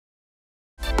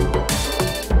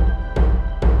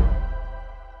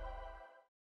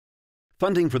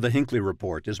Funding for the Hinckley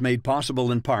Report is made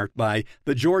possible in part by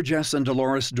the George S. and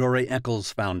Dolores Doré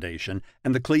Eccles Foundation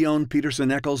and the Cleone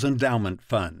Peterson Eccles Endowment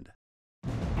Fund.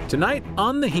 Tonight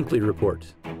on the Hinckley Report,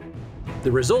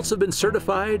 the results have been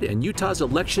certified and Utah's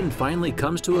election finally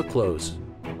comes to a close.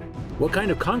 What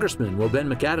kind of congressman will Ben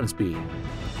McAdams be?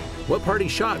 What party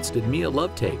shots did Mia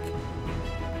Love take?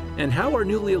 And how are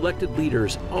newly elected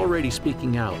leaders already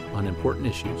speaking out on important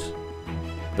issues?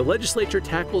 The legislature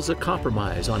tackles a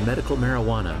compromise on medical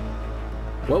marijuana.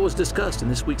 What was discussed in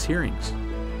this week's hearings?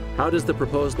 How does the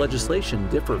proposed legislation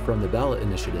differ from the ballot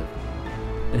initiative?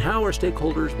 And how are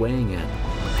stakeholders weighing in?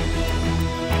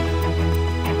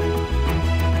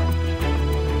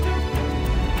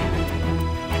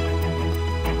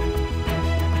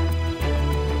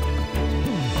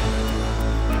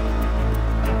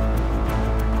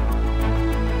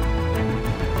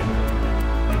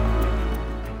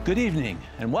 Good evening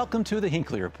and welcome to the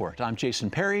Hinckley Report. I'm Jason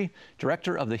Perry,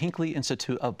 director of the Hinckley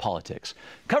Institute of Politics.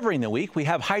 Covering the week, we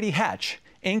have Heidi Hatch,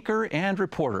 anchor and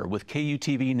reporter with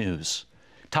KUTV News,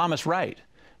 Thomas Wright,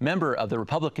 member of the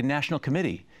Republican National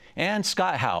Committee, and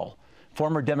Scott Howell,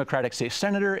 former Democratic State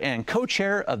Senator and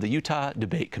co-chair of the Utah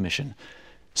Debate Commission.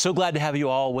 So glad to have you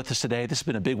all with us today. This has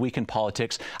been a big week in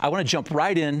politics. I want to jump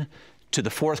right in to the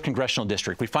 4th Congressional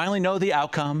District. We finally know the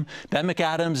outcome. Ben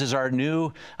McAdams is our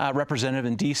new representative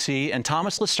in D.C. And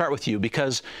Thomas, let's start with you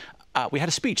because we had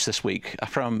a speech this week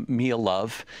from Mia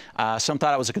Love. Some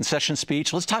thought it was a concession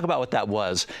speech. Let's talk about what that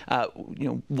was.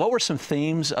 What were some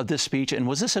themes of this speech, and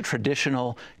was this a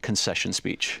traditional concession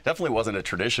speech? Definitely wasn't a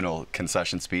traditional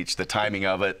concession speech. The timing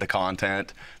of it, the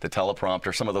content, the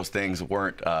teleprompter, some of those things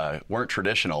weren't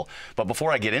traditional. But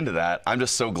before I get into that, I'm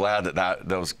just so glad that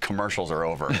those commercials are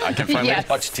over. I can finally Yes.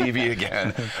 watch TV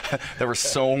again. There were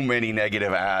so many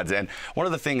negative ads, and one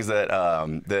of the things that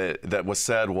that was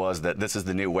said was that this is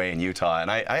the new way in Utah,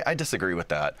 and I disagree with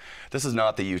that. This is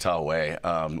not the Utah way.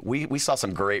 We saw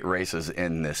some great races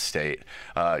in this state.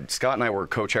 Scott and I were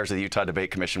co-chairs of the Utah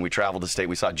Debate Commission. We traveled the state.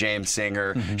 We saw James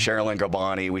Singer, Sherilyn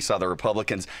Gabani. We saw the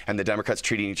Republicans and the Democrats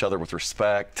treating each other with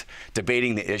respect,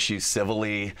 debating the issues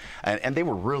civilly, and they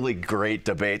were really great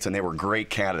debates, and they were great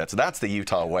candidates. That's the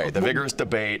Utah way, the vigorous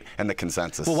debate and the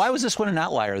consensus. Well, why was this one an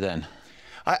outlier then?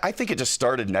 I think it just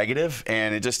started negative,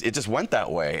 and it just went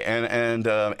that way. And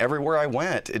everywhere I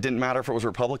went, it didn't matter if it was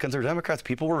Republicans or Democrats.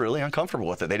 People were really uncomfortable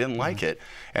with it. They didn't like it,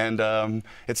 and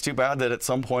it's too bad that at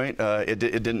some point it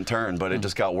didn't turn, but it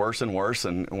just got worse and worse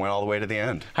and went all the way to the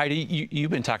end. Heidi,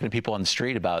 you've been talking to people on the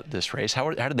street about this race.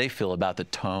 How did they feel about the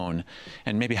tone,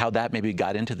 and maybe how that maybe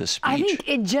got into the speech? I think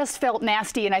it just felt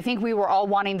nasty, and I think we were all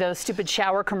wanting those stupid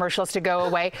shower commercials to go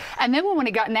away. And then when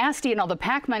it got nasty and all the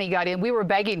PAC money got in, we were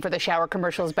begging for the shower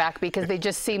commercials back because they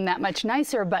just seem that much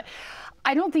nicer. But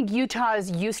I don't think Utah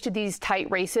is used to these tight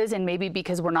races, and maybe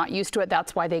because we're not used to it,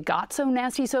 that's why they got so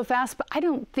nasty so fast. But I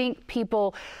don't think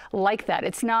people like that.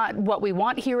 It's not what we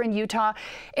want here in Utah.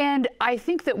 And I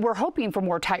think that we're hoping for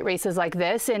more tight races like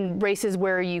this and races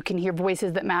where you can hear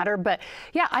voices that matter. But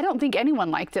yeah, I don't think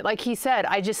anyone liked it. Like he said,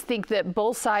 I just think that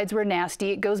both sides were nasty.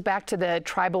 It goes back to the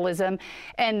tribalism,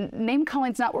 and name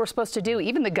calling's not what we're supposed to do.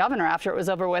 Even the governor, after it was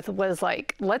over with, was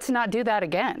like, let's not do that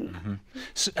again.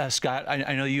 Scott,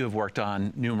 I know you have worked on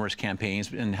numerous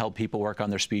campaigns and helped people work on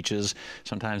their speeches,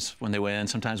 sometimes when they win,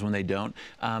 sometimes when they don't.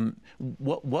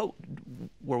 What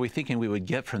were we thinking we would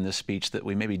get from this speech that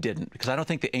we maybe didn't? Because I don't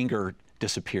think the anger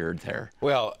disappeared there.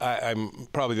 Well, I'm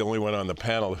probably the only one on the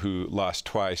panel who lost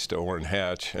twice to Orrin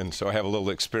Hatch, and so I have a little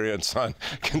experience on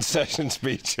concession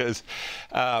speeches.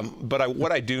 But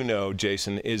what I do know,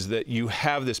 Jason, is that you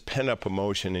have this pent-up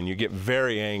emotion and you get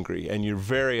very angry and you're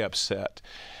very upset.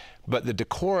 But the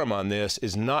decorum on this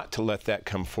is not to let that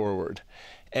come forward.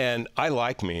 And I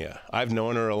like Mia. I've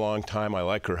known her a long time. I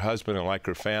like her husband. I like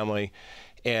her family.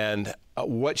 And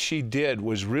what she did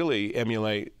was really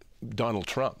emulate Donald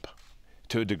Trump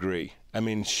to a degree. I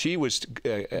mean, she was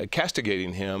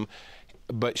castigating him,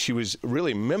 but she was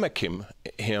really mimicking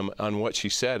him on what she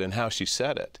said and how she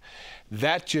said it.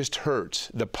 That just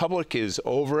hurts. The public is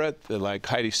over it. Like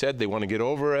Heidi said, they want to get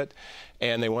over it,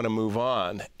 and they want to move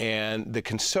on. And the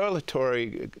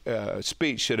conciliatory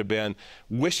speech should have been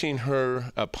wishing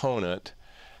her opponent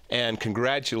and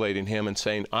congratulating him and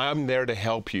saying, I'm there to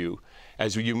help you.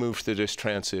 as you move through this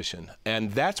transition.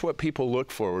 And that's what people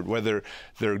look forward, whether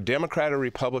they're Democrat or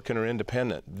Republican or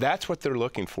independent. That's what they're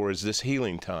looking for, is this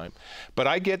healing time. But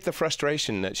I get the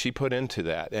frustration that she put into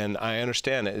that, and I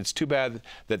understand it. It's too bad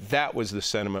that that was the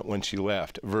sentiment when she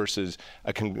left versus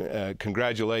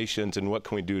congratulations and what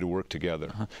can we do to work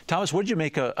together. Thomas, what did you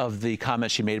make of the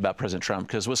comment she made about President Trump?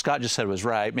 Because what Scott just said was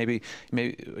right. Maybe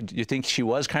do you think she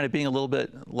was kind of being a little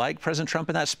bit like President Trump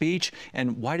in that speech?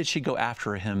 And why did she go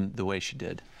after him the way she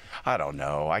did? I don't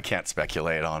know. I can't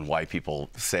speculate on why people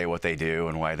say what they do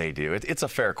and why they do. It's a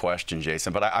fair question,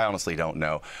 Jason, but I honestly don't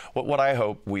know. What I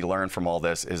hope we learn from all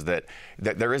this is that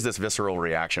there is this visceral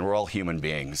reaction. We're all human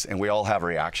beings, and we all have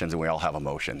reactions, and we all have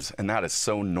emotions, and that is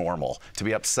so normal. To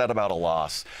be upset about a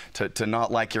loss, to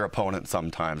not like your opponent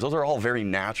sometimes, those are all very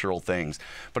natural things.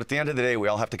 But at the end of the day, we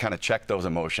all have to kind of check those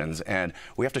emotions, and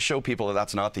we have to show people that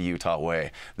that's not the Utah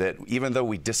way, that even though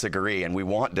we disagree and we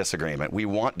want disagreement, we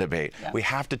want debate, we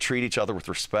have to treat each other with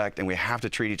respect, and we have to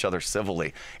treat each other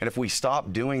civilly. And if we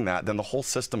stop doing that, then the whole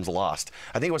system's lost.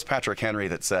 I think it was Patrick Henry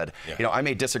that said, you know, I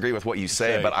may disagree with what you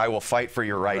say, but I will fight for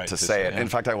your right to say it. In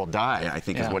fact, I will die, I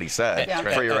think is what he said,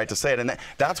 for your right to say it. And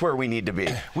that's where we need to be.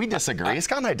 We disagree.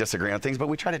 Scott and I disagree on things, but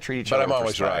we try to treat each other with But I'm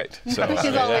always respect. right. So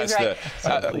She's always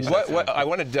right. I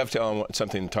want to dovetail on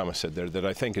something Thomas said there that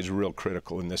I think is real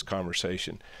critical in this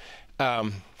conversation.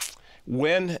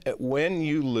 When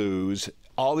you lose,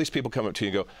 all these people come up to you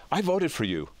and go, I voted for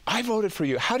you. I voted for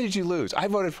you. How did you lose? I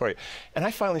voted for you. And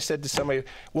I finally said to somebody,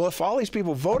 well, if all these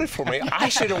people voted for me, I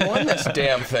should have won this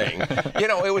damn thing. You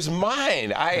know, it was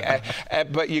mine.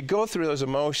 But you go through those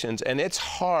emotions, and it's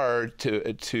hard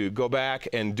to go back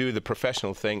and do the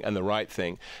professional thing and the right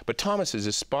thing. But Thomas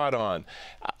is spot on.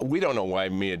 We don't know why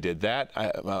Mia did that.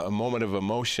 A moment of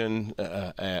emotion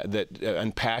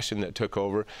and passion that took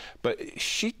over. But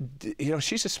she, you know,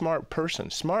 she's a smart person,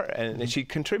 and she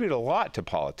contributed a lot to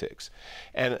politics.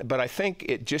 But I think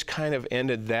it just kind of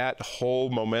ended that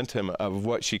whole momentum of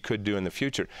what she could do in the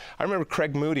future. I remember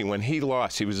Craig Moody, when he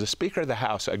lost, he was the Speaker of the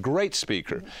House, a great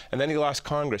speaker, and then he lost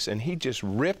Congress, and he just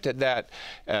ripped at that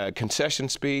concession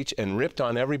speech and ripped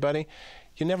on everybody.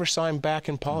 You never saw him back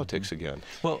in politics again.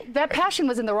 Well, that passion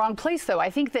was in the wrong place, though. I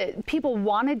think that people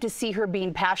wanted to see her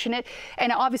being passionate,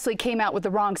 and it obviously came out with the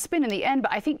wrong spin in the end,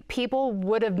 but I think people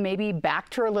would have maybe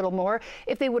backed her a little more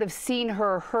if they would have seen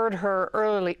her, heard her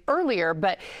earlier,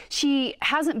 but she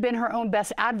hasn't been her own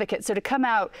best advocate, so to come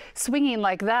out swinging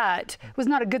like that was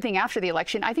not a good thing after the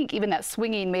election. I think even that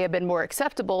swinging may have been more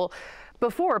acceptable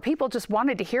before. People just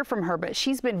wanted to hear from her, but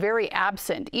she's been very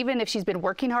absent. Even if she's been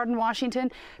working hard in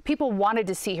Washington, people wanted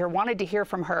to see her, wanted to hear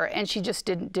from her, and she just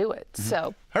didn't do it.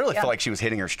 So I really feel like she was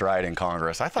hitting her stride in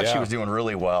Congress. I thought she was doing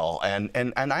really well, and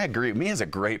I agree. Mia's a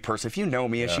great person. If you know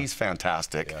Mia, she's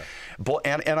fantastic.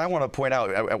 And I want to point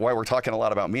out why we're talking a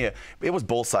lot about Mia. It was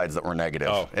both sides that were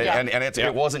negative, and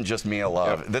it wasn't just Mia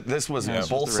Love. This was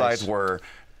both sides were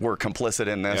complicit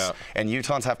in this, and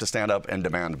Utahns have to stand up and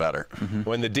demand better.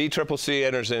 When the DCCC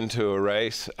enters into a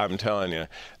race, I'm telling you,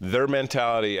 their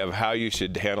mentality of how you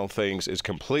should handle things is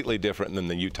completely different than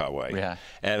the Utah way.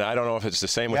 And I don't know if it's the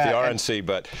same with the RNC,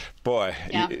 but boy,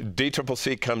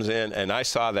 DCCC comes in, and I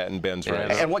saw that in Ben's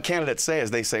race. And what candidates say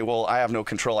is they say, well, I have no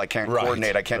control, I can't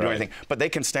coordinate, I can't do anything, but they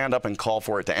can stand up and call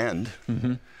for it to end.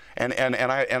 And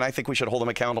I think we should hold them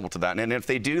accountable to that. And if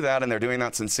they do that and they're doing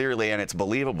that sincerely and it's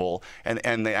believable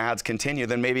and the ads continue,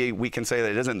 then maybe we can say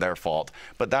that it isn't their fault.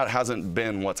 But that hasn't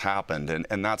been what's happened,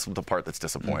 and that's the part that's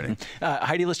disappointing.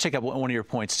 Heidi, let's check out one of your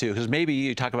points too, because maybe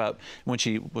you talk about when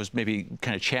she was maybe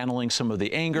kind of channeling some of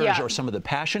the anger or some of the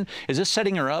passion. Is this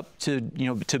setting her up to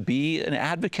to be an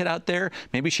advocate out there?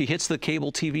 Maybe she hits the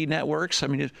cable TV networks. I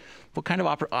mean, what kind of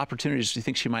opportunities do you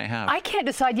think she might have? I can't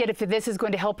decide yet if this is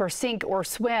going to help her sink or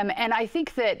swim. And I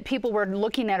think that people were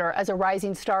looking at her as a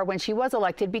rising star when she was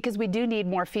elected, because we do need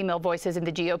more female voices in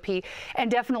the GOP, and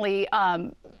definitely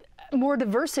more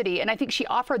diversity. And I think she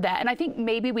offered that. And I think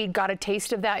maybe we got a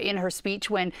taste of that in her speech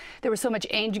when there was so much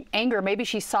anger. Maybe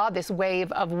she saw this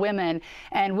wave of women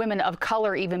and women of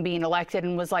color even being elected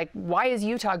and was like, why is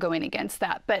Utah going against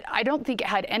that? But I don't think it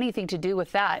had anything to do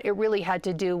with that. It really had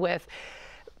to do with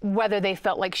whether they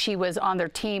felt like she was on their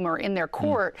team or in their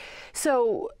court.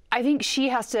 So I think she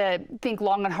has to think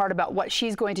long and hard about what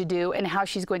she's going to do and how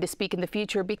she's going to speak in the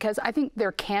future, because I think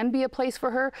there can be a place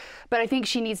for her, but I think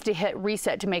she needs to hit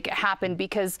reset to make it happen,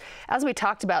 because as we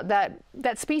talked about,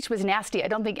 that speech was nasty. I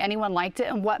don't think anyone liked it,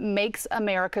 and what makes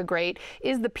America great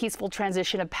is the peaceful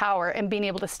transition of power and being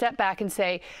able to step back and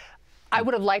say, I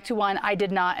would have liked to win, I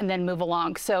did not, and then move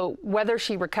along. So whether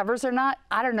she recovers or not,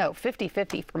 I don't know,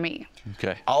 50-50 for me.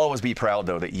 I'll always be proud,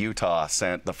 though, that Utah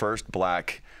sent the first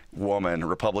black woman,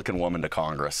 Republican woman, to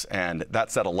Congress, and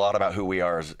that said a lot about who we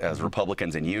are as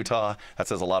Republicans in Utah. That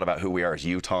says a lot about who we are as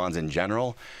Utahns in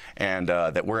general, and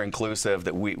that we're inclusive,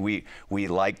 that we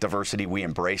like diversity, we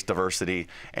embrace diversity,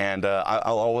 and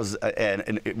I'll always,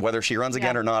 and whether she runs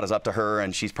again or not is up to her,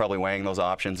 and she's probably weighing those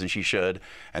options, and she should,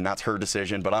 and that's her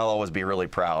decision. But I'll always be really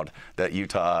proud that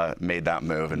Utah made that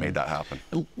move and made that happen.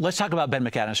 Let's talk about Ben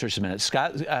McAdams for just a minute.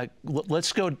 Scott,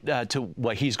 let's go to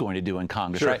what he's going to do in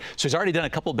Congress, Sure. right? So he's already done a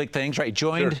couple of big things, right? He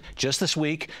joined Sure. just this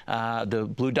week the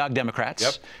Blue Dog Democrats,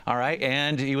 Yep. all right?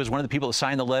 And he was one of the people that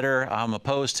signed the letter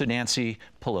opposed to Nancy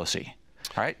Pelosi.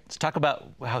 All right, let's talk about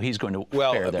how he's going to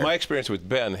fare there. My experience with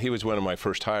Ben, he was one of my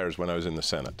first hires when I was in the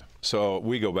Senate. So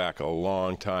we go back a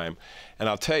long time. And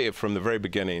I'll tell you, from the very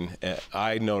beginning,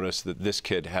 I noticed that this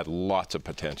kid had lots of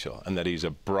potential and that he's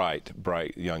a bright,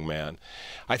 bright young man.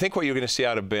 I think what you're going to see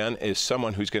out of Ben is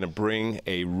someone who's going to bring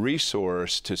a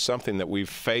resource to something that we've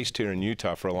faced here in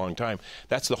Utah for a long time.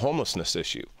 That's the homelessness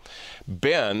issue.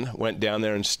 Ben went down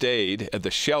there and stayed at the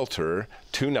shelter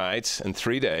 2 nights and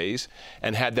 3 days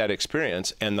and had that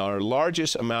experience. And our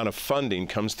largest amount of funding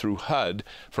comes through HUD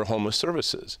for homeless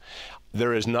services.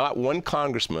 There is not one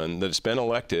congressman that's been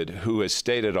elected who has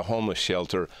stayed at a homeless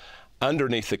shelter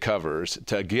underneath the covers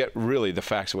to get really the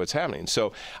facts of what's happening.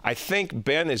 So I think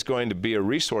Ben is going to be a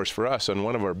resource for us on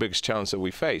one of our biggest challenges that we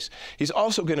face. He's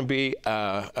also going to be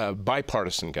a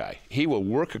bipartisan guy. He will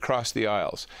work across the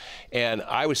aisles. And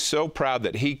I was so proud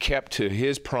that he kept to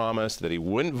his promise that he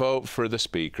wouldn't vote for the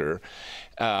speaker.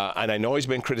 And I know he's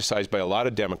been criticized by a lot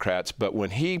of Democrats, but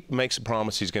when he makes a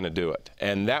promise, he's going to do it.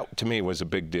 And that, to me, was a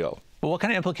big deal. Well, what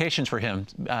kind of implications for him?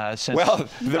 Since, well,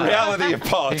 the reality of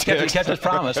politics. He kept his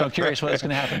promise, so I'm curious what's going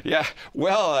to happen. Yeah,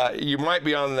 well, you might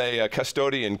be on the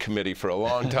custodian committee for a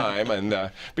long time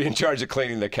and be in charge of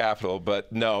cleaning the Capitol,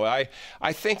 but no, I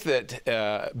think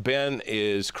that Ben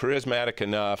is charismatic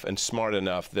enough and smart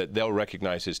enough that they'll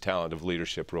recognize his talent of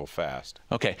leadership real fast.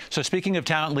 Okay, so speaking of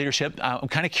talent leadership, I'm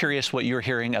kind of curious what you're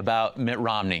hearing about Mitt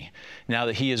Romney, now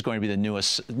that he is going to be the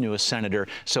newest senator.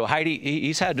 So Heidi,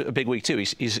 he's had a big week too.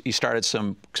 He started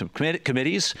some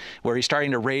committees where he's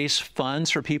starting to raise funds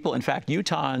for people. In fact,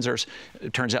 Utahns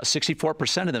it turns out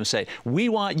 64% of them say, we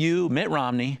want you, Mitt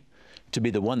Romney, to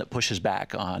be the one that pushes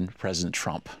back on President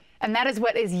Trump. And that is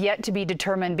what is yet to be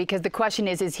determined, because the question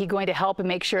is he going to help and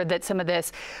make sure that some of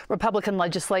this Republican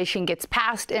legislation gets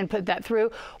passed and put that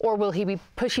through, or will he be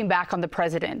pushing back on the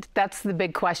president? That's the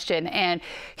big question. And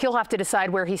he'll have to decide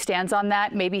where he stands on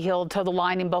that. Maybe he'll toe the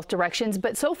line in both directions.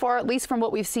 But so far, at least from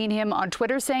what we've seen him on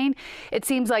Twitter saying, it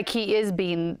seems like he is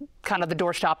being kind of the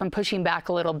doorstop and pushing back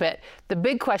a little bit. The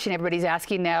big question everybody's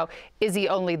asking now, is he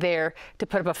only there to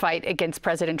put up a fight against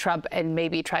President Trump and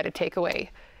maybe try to take away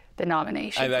the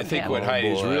nomination? And I think what Heidi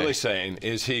is really saying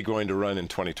is he going to run in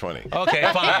 2020. Okay,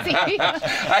 fine.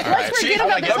 Let's forget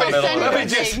about this whole senator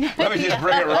thing. Let me just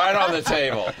bring it right on the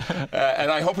table. And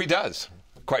I hope he does,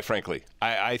 quite frankly.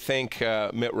 I think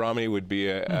Mitt Romney would be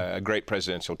a great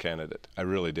presidential candidate. I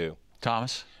really do.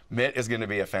 Thomas? Mitt is going to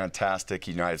be a fantastic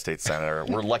United States Senator.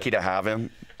 We're lucky to have him.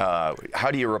 How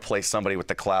do you replace somebody with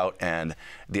the clout and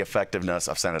the effectiveness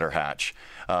of Senator Hatch?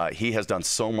 He has done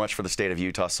so much for the state of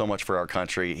Utah, so much for our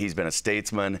country. He's been a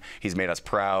statesman. He's made us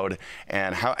proud.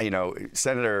 And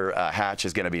Senator Hatch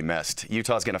is going to be missed.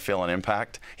 Utah's going to feel an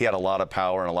impact. He had a lot of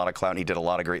power and a lot of clout, and he did a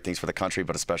lot of great things for the country,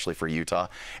 but especially for Utah.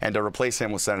 And to replace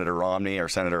him with Senator Romney or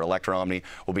Senator-elect Romney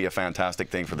will be a fantastic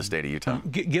thing for the state of Utah.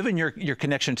 Given your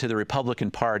connection to the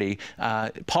Republican Party,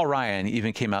 Paul Ryan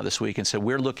even came out this week and said,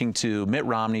 we're looking to Mitt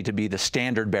Romney to be the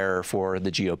standard bearer for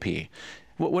the GOP.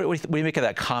 What do you make of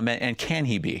that comment, and can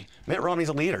he be? Mitt Romney's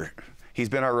a leader. He's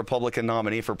been our Republican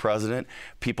nominee for president.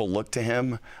 People look to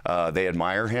him. They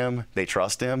admire him. They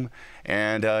trust him.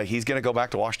 And he's going to go back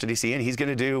to Washington, D.C., and he's going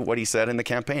to do what he said in the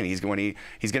campaign. He's going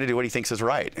to do what he thinks is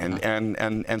right.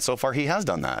 And so far, he has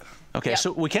done that. Okay,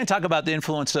 so we can't talk about the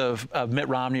influence of Mitt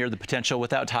Romney or the potential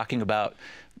without talking about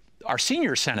our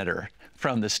senior senator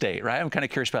from the state, right? I'm kind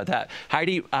of curious about that.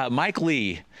 Heidi, Mike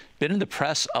Lee, been in the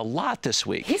press a lot this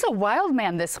week. He's a wild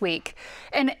man this week.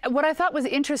 And what I thought was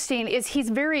interesting is he's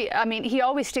he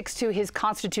always sticks to his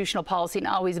constitutional policy and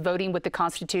always voting with the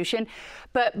Constitution.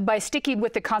 But by sticking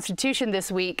with the Constitution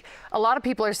this week, a lot of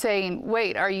people are saying,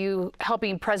 wait, are you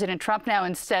helping President Trump now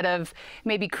instead of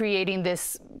maybe creating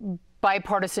this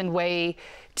bipartisan way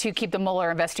to keep the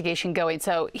Mueller investigation going?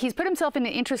 So he's put himself in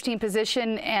an interesting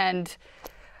position, and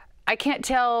I can't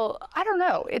tell. I don't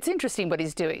know. It's interesting what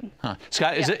he's doing. Huh.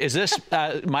 Scott, is this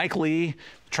Mike Lee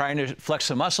trying to flex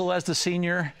some muscle as the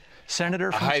senior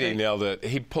senator from Heidi state? nailed it.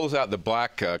 He pulls out the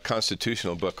black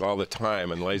constitutional book all the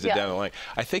time and lays it down the line.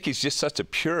 I think he's just such a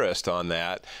purist on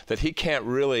that he can't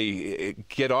really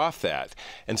get off that.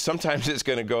 And sometimes it's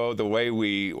going to go the way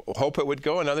we hope it would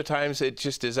go, and other times it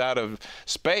just is out of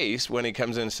space when he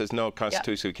comes in and says, no,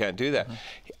 Constitution, we can't do that.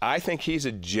 I think he's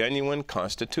a genuine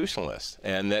constitutionalist,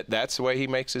 and that's the way he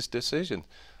makes his decision.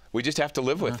 We just have to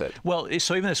live with it. Well,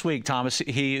 so even this week, Thomas,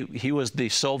 he was the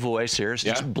sole voice here,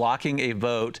 just blocking a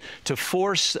vote to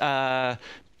force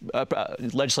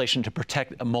legislation to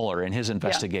protect Mueller in his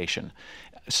investigation,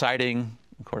 citing,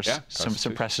 of course,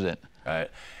 some precedent.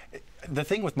 The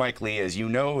thing with Mike Lee is, you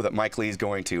know that Mike Lee is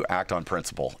going to act on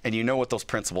principle, and you know what those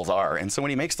principles are. And so when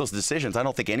he makes those decisions, I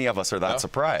don't think any of us are that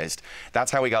surprised.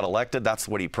 That's how he got elected. That's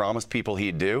what he promised people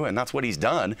he'd do, and that's what he's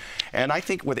done. And I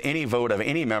think with any vote of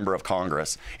any member of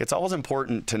Congress, it's always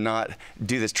important to not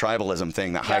do this tribalism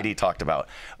thing that Heidi talked about.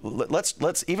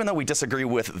 Let's even though we disagree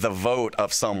with the vote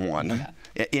of someone,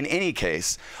 in any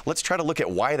case, let's try to look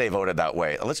at why they voted that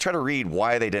way. Let's try to read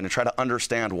why they did and try to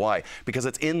understand why, because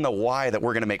it's in the why that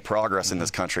we're going to make progress in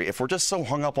this country. If we're just so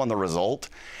hung up on the result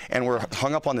and we're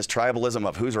hung up on this tribalism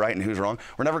of who's right and who's wrong,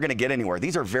 we're never going to get anywhere.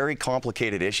 These are very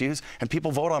complicated issues, and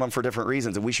people vote on them for different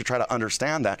reasons, and we should try to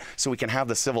understand that so we can have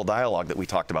the civil dialogue that we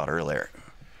talked about earlier.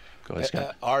 Go ahead,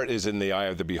 Scott. Art is in the eye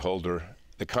of the beholder.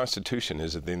 The Constitution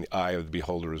is in the eye of the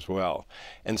beholder as well.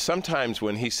 And sometimes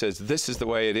when he says this is the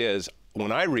way it is,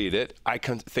 when I read it, I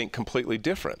can think completely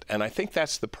different. And I think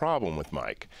that's the problem with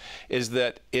Mike, is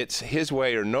that it's his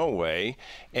way or no way,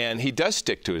 and he does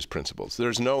stick to his principles.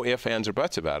 There's no ifs, ands, or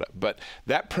buts about it. But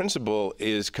that principle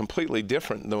is completely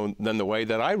different than the way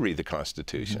that I read the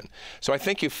Constitution. So I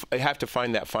think you have to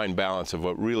find that fine balance of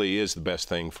what really is the best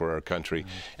thing for our country.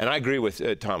 And I agree with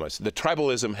Thomas. The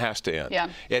tribalism has to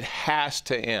end. It has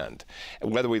to end.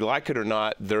 Whether we like it or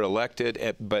not, they're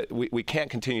elected, but we can't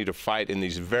continue to fight in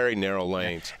these very narrow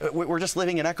lanes. We're just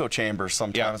living in echo chambers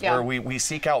sometimes where we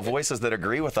seek out voices that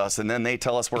agree with us, and then they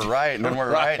tell us we're right, and then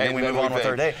we're right, and then we move on with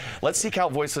our day. Let's seek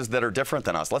out voices that are different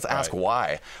than us. Let's ask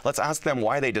why. Let's ask them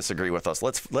why they disagree with us.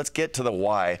 Let's get to the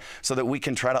why so that we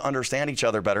can try to understand each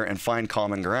other better and find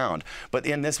common ground. But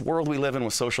in this world we live in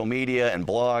with social media and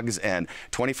blogs and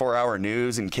 24-hour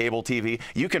news and cable TV,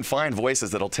 you can find voices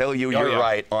that'll tell you you're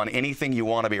right on anything you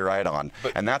want to be right on.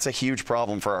 And that's a huge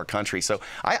problem for our country. So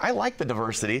I like the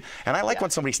diversity. And I like when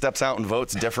somebody steps out and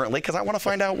votes differently, because I want to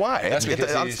find out why. That's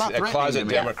because he's a closet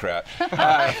Democrat.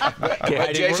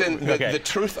 But Jason, the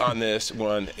truth on this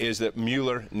one is that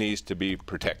Mueller needs to be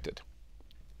protected.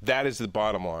 That is the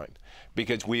bottom line.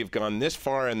 Because we've gone this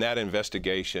far in that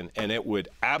investigation, and it would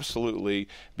absolutely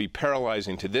be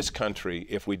paralyzing to this country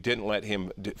if we didn't let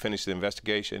him finish the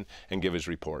investigation and give his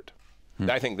report.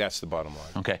 I think that's the bottom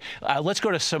line. Okay. Let's go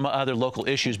to some other local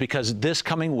issues, because this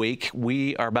coming week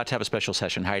we are about to have a special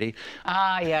session, Heidi.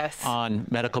 Yes. On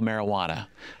medical marijuana.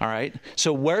 All right.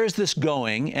 So where is this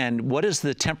going, and what is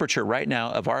the temperature right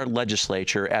now of our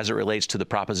legislature as it relates to the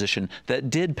proposition that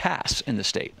did pass in the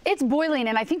state? It's boiling,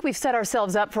 and I think we've set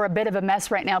ourselves up for a bit of a mess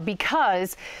right now,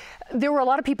 because there were a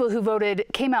lot of people who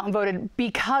came out and voted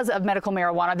because of medical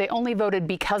marijuana. They only voted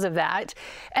because of that.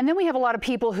 And then we have a lot of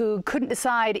people who couldn't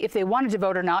decide if they wanted to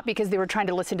vote or not, because they were trying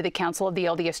to listen to the counsel of the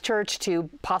LDS Church to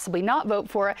possibly not vote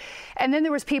for it. And then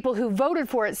there was people who voted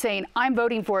for it saying, I'm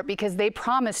voting for it because they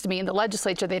promised me in the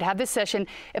legislature they'd have this session.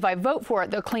 If I vote for it,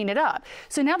 they'll clean it up.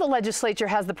 So now the legislature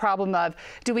has the problem of,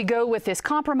 do we go with this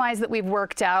compromise that we've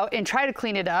worked out and try to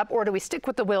clean it up, or do we stick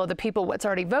with the will of the people, what's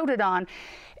already voted on?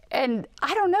 And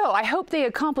I don't know. I hope they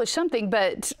accomplish something,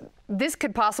 but this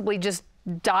could possibly just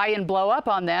die and blow up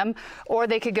on them, or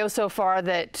they could go so far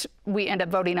that we end up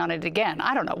voting on it again.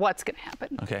 I don't know what's going to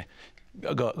happen. Okay.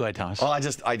 Go ahead, Thomas. Well, I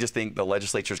just think the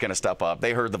legislature is going to step up.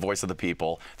 They heard the voice of the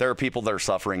people. There are people that are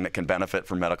suffering that can benefit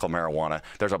from medical marijuana.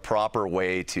 There's a proper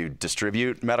way to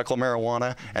distribute medical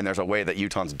marijuana, and there's a way that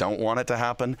Utahns don't want it to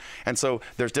happen. And so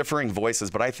there's differing voices,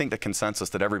 but I think the consensus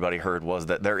that everybody heard was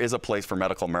that there is a place for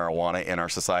medical marijuana in our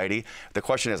society. The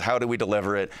question is, how do we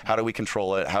deliver it? How do we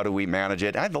control it? How do we manage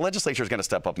it? The legislature is going to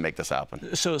step up and make this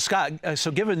happen. So, Scott,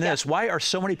 so given this, why are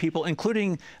so many people,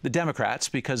 including the Democrats,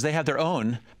 because they have their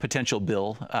own potential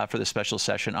bill for the special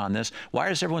session on this, why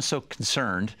is everyone so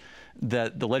concerned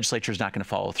that the legislature is not going to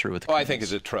follow through with it? Well, I think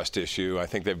it's a trust issue. I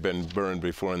think they've been burned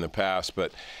before in the past.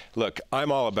 But look,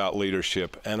 I'm all about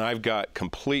leadership, and I've got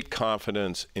complete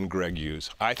confidence in Greg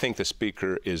Hughes. I think the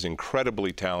speaker is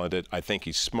incredibly talented. I think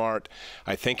he's smart.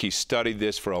 I think he's studied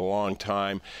this for a long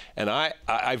time. And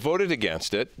I voted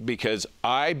against it because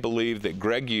I believe that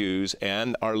Greg Hughes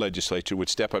and our legislature would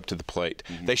step up to the plate.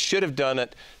 They should have done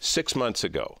it 6 months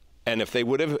ago. And if they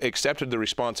would have accepted the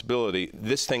responsibility,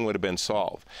 this thing would have been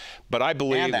solved. But I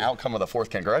believe... And the outcome of the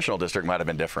 4th Congressional District might have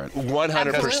been different. 100%.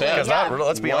 Because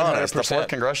let's be honest, the 100%. 4th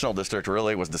Congressional District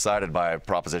really was decided by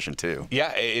Proposition 2.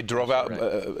 Yeah, it drove out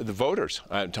the voters.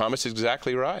 Thomas is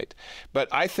exactly right. But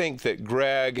I think that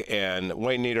Greg and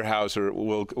Wayne Niederhauser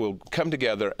will come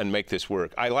together and make this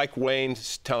work. I like Wayne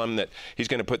telling him that he's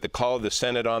going to put the call of the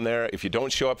Senate on there. If you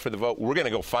don't show up for the vote, we're going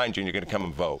to go find you and you're going to come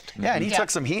and vote. Yeah, and he took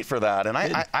some heat for that. And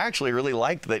I actually really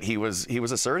liked that he was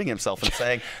asserting himself and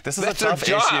saying, this is a tough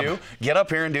issue. Get up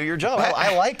here and do your job.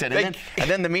 I liked it. And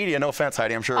then the media, no offense,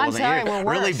 Heidi, I'm sure it wasn't you,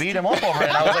 really beat him up over it.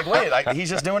 And I was like, wait, he's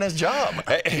just doing his job.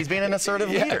 He's being an assertive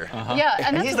leader. Yeah,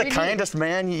 and he's the kindest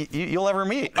man you'll ever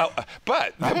meet.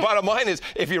 But the bottom line is,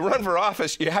 if you run for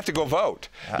office, you have to go vote.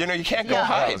 You know, you can't go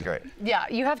hide. That was great. Yeah,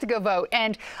 you have to go vote.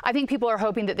 And I think people are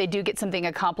hoping that they do get something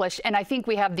accomplished. And I think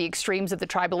we have the extremes of the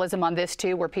tribalism on this,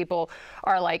 too, where people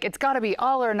are like, it's got to be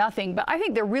all or nothing. But I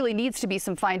think there really needs to be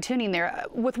some fine-tuning there.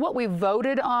 With what we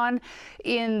voted on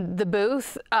in the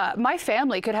booth, my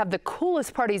family could have the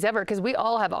coolest parties ever because we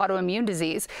all have autoimmune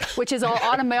disease, which is all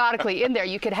automatically in there.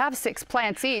 You could have 6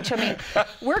 plants each. I mean,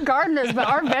 we're gardeners, but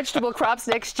our vegetable crops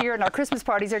next year and our Christmas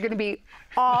parties are going to be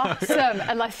awesome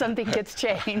unless something gets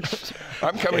changed.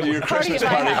 I'm coming to your Christmas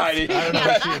party, Heidi.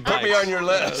 Put me on your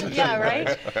list. Yeah,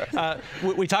 right?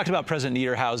 We talked about President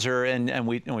Niederhauser, and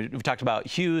we talked about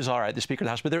Hughes, all right, the Speaker of the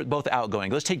House, but they're both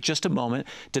outgoing. Let's take just a moment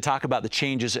to talk about the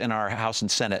changes in our House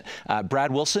and Senate.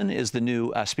 Brad Wilson is the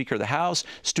new Speaker of the House.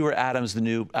 Stuart Adams, the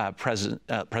new President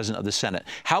of the Senate.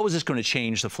 How is this going to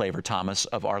change the flavor, Thomas,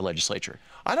 of our legislature?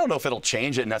 I don't know if it'll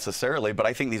change it necessarily, but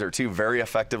I think these are 2 very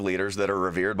effective leaders that are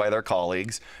revered by their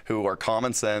colleagues, who are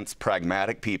common sense,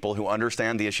 pragmatic people who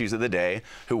understand the issues of the day,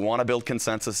 who want to build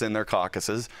consensus in their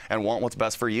caucuses and want what's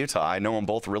best for Utah. I know them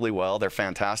both really well. They're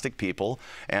fantastic people,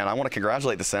 and I want to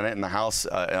congratulate the Senate and the House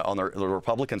on the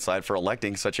Republican side for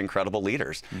electing such incredible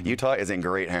leaders. Utah is in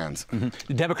great hands.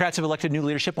 The Democrats have elected new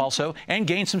leadership also and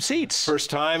gained some seats. First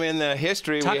time in the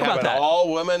history Talk we about have that. an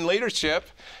all-women leadership.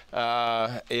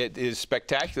 It is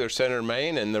spectacular, Senator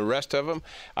Maine and the rest of them.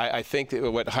 I think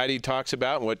that what Heidi talks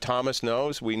about and what Thomas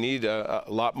knows, we need a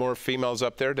lot more females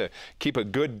up there to keep a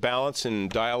good balance in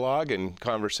dialogue and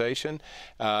conversation.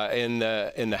 In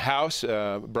the House,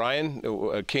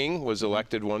 Brian King was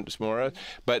elected once more,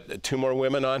 but 2 more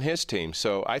women on his team.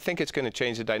 So I think it's going to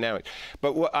change the dynamic.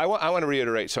 But I want to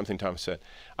reiterate something Thomas said.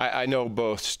 I know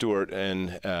both Stuart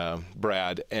and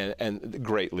Brad and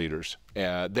great leaders.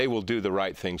 They will do the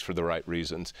right things for the right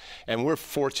reasons. And we're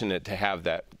fortunate to have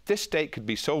that. This state could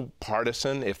be so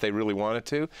partisan if they really wanted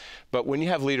to, but when you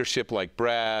have leadership like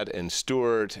Brad and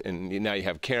Stuart, and now you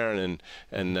have Karen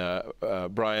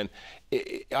and Brian,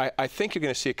 I think you're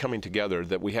going to see it coming together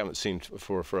that we haven't seen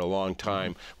for a long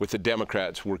time with the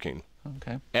Democrats working.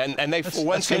 Okay. And they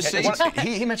won some seats.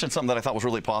 He mentioned something that I thought was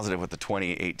really positive with the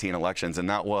 2018 elections, and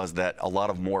that was that a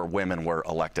lot of more women were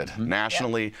elected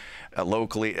nationally,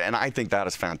 locally, and I think that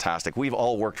is fantastic. We've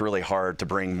all worked really hard to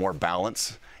bring more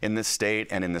balance in this state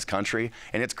and in this country,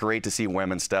 and it's great to see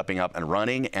women stepping up and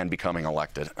running and becoming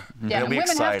elected. Yeah, and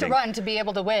women have to run to be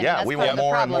able to win. Yeah, That's we part want of the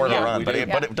more and more to problem. run.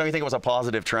 But don't you think it was a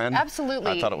positive trend?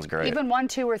 Absolutely. I thought it was great. Even 1,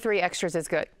 2, or 3 extras is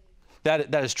good.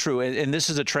 That is true, and this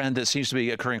is a trend that seems to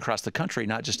be occurring across the country,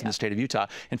 not just in the state of Utah.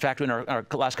 In fact, in our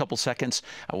last couple seconds,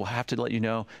 I will have to let you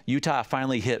know, Utah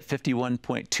finally hit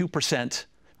 51.2%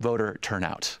 voter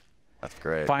turnout. That's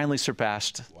great. Finally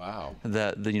surpassed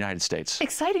the United States.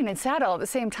 Exciting and sad all at the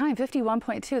same time.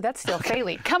 51.2, that's still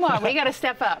failing. Come on, we got to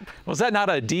step up. Was that not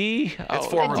a D? It's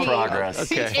forward progress.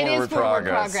 Okay. It's It is forward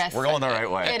progress. We're going the right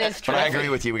way. It is true. But I agree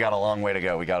with you. We got a long way to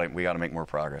go. We got to make more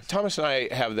progress. Thomas and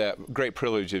I have that great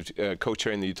privilege of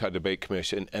co-chairing the Utah Debate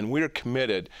Commission, and we're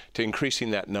committed to increasing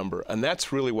that number, and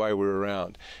that's really why we're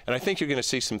around. And I think you're going to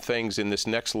see some things in this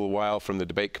next little while from the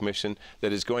Debate Commission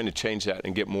that is going to change that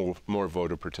and get more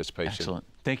voter participation. Excellent.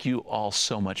 Thank you all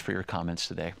so much for your comments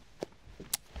today.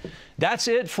 That's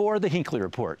it for the Hinckley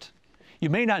Report. You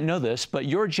may not know this, but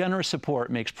your generous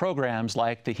support makes programs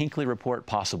like the Hinckley Report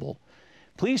possible.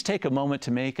 Please take a moment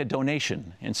to make a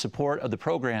donation in support of the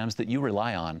programs that you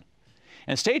rely on.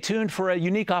 And stay tuned for a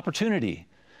unique opportunity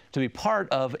to be part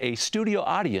of a studio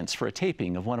audience for a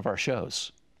taping of one of our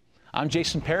shows. I'm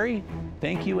Jason Perry.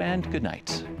 Thank you and good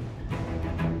night.